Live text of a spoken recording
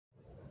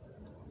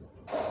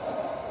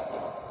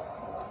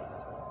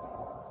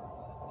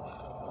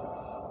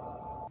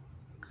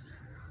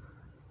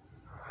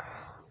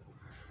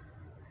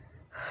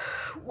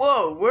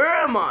Whoa, where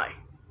am I?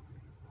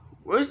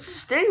 Where's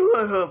this thing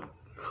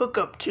hook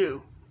up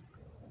to?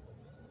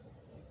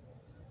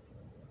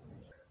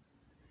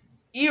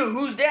 You,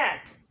 who's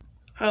that?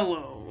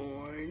 Hello,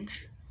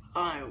 Orange.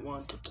 I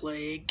want to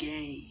play a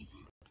game.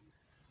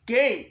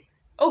 Game?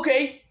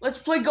 Okay, let's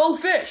play Go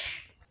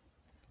Fish.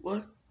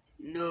 What?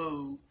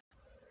 No.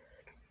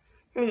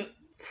 How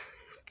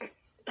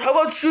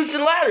about Chutes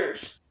and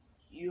Ladders?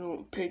 You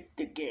don't pick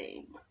the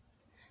game.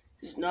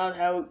 It's not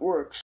how it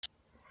works.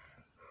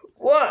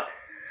 What?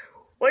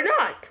 Why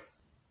not?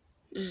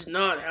 This is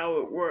not how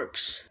it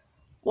works.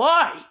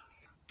 Why?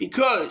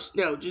 Because,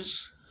 now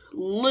just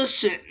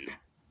listen.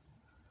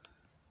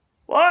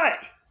 Why?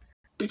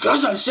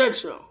 Because I said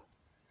so.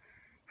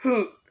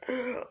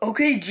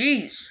 Okay,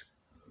 geez.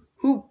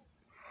 Who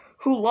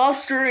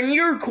lobster in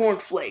your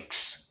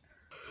cornflakes?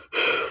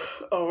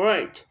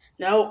 Alright,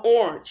 now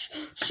Orange.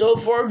 So,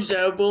 for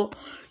example,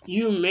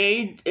 you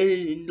made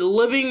a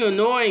living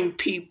annoying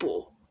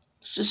people.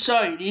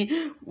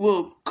 Society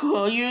will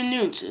call you a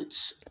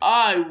nuisance.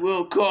 I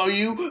will call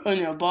you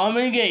an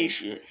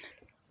abomination.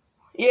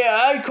 Yeah,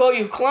 I call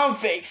you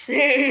clownface.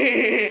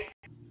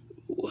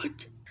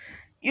 What?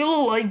 You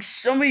look like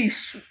somebody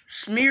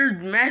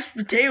smeared mashed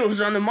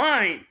potatoes on the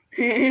mine.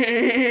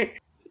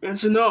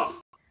 That's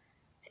enough.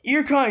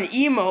 You're kind of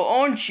emo,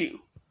 aren't you?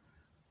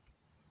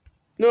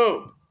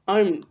 No,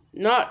 I'm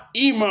not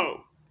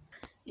emo.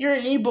 You're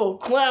an emo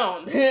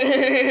clown.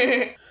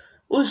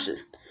 Listen,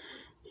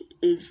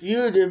 if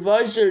you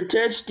device a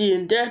testy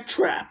in death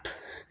trap,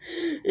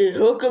 it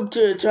hook up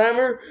to a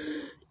timer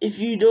if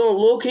you don't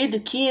locate the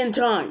key in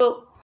time.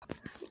 Well,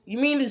 you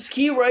mean this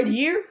key right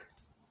here?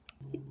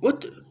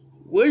 What the?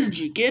 Where did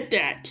you get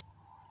that?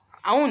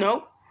 I don't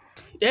know.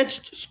 That's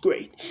just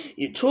great.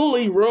 You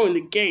totally ruined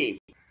the game.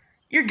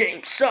 Your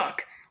games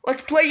suck.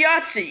 Let's play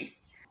Yahtzee.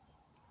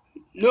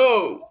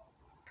 No.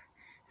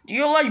 Do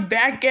you like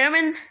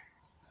backgammon?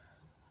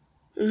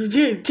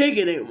 Take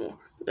it anymore.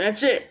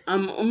 That's it.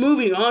 I'm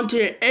moving on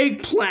to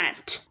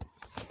eggplant.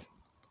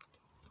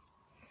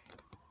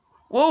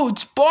 Whoa,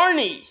 it's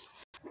Barney.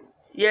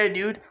 Yeah,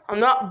 dude, I'm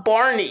not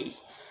Barney.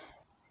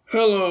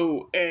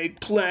 Hello,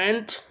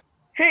 eggplant.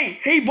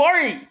 Hey,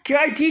 Barney, can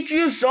I teach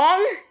you a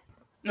song?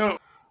 No.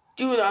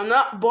 Dude, I'm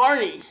not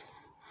Barney.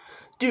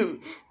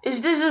 Dude,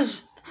 is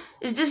this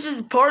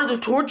part of the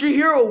torture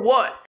here or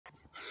what?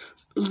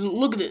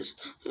 Look at this.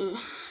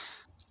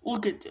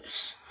 Look at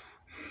this.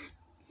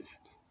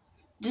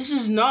 This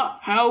is not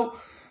how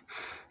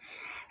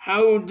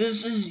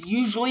this is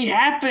usually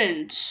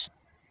happens.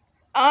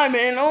 I'm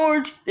an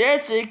orange.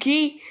 That's a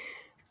key.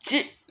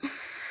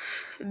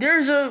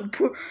 There's a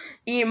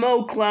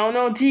emo clown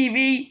on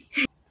TV.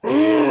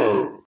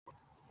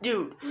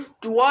 Dude,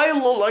 do I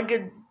look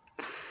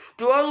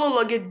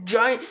like a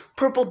giant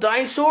purple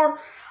dinosaur?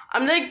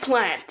 I'm an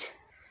eggplant.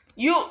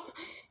 You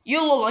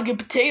look like a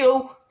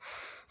potato.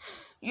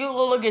 You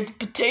look like a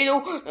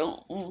potato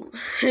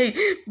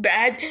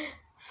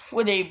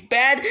with a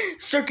bad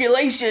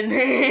circulation.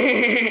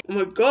 Oh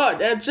my god,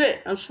 that's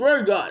it. I swear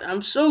to God,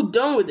 I'm so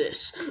done with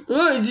this.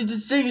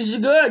 This thing is a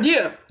good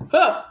idea.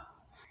 Huh.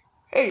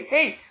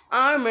 Hey,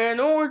 I'm an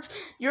orange.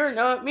 You're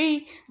not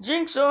me.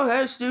 Jigsaw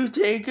has to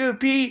take a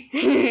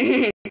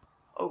pee.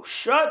 Oh,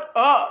 shut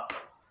up.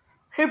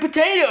 Hey,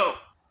 potato.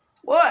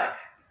 What?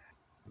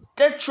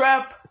 Death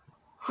trap.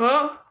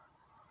 Huh?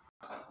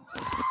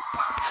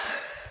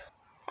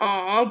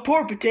 Aw,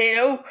 poor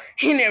potato.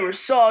 He never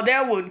saw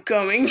that one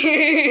coming.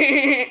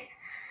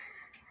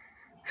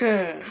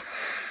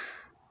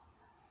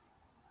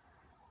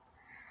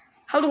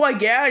 How do I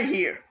get out of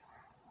here?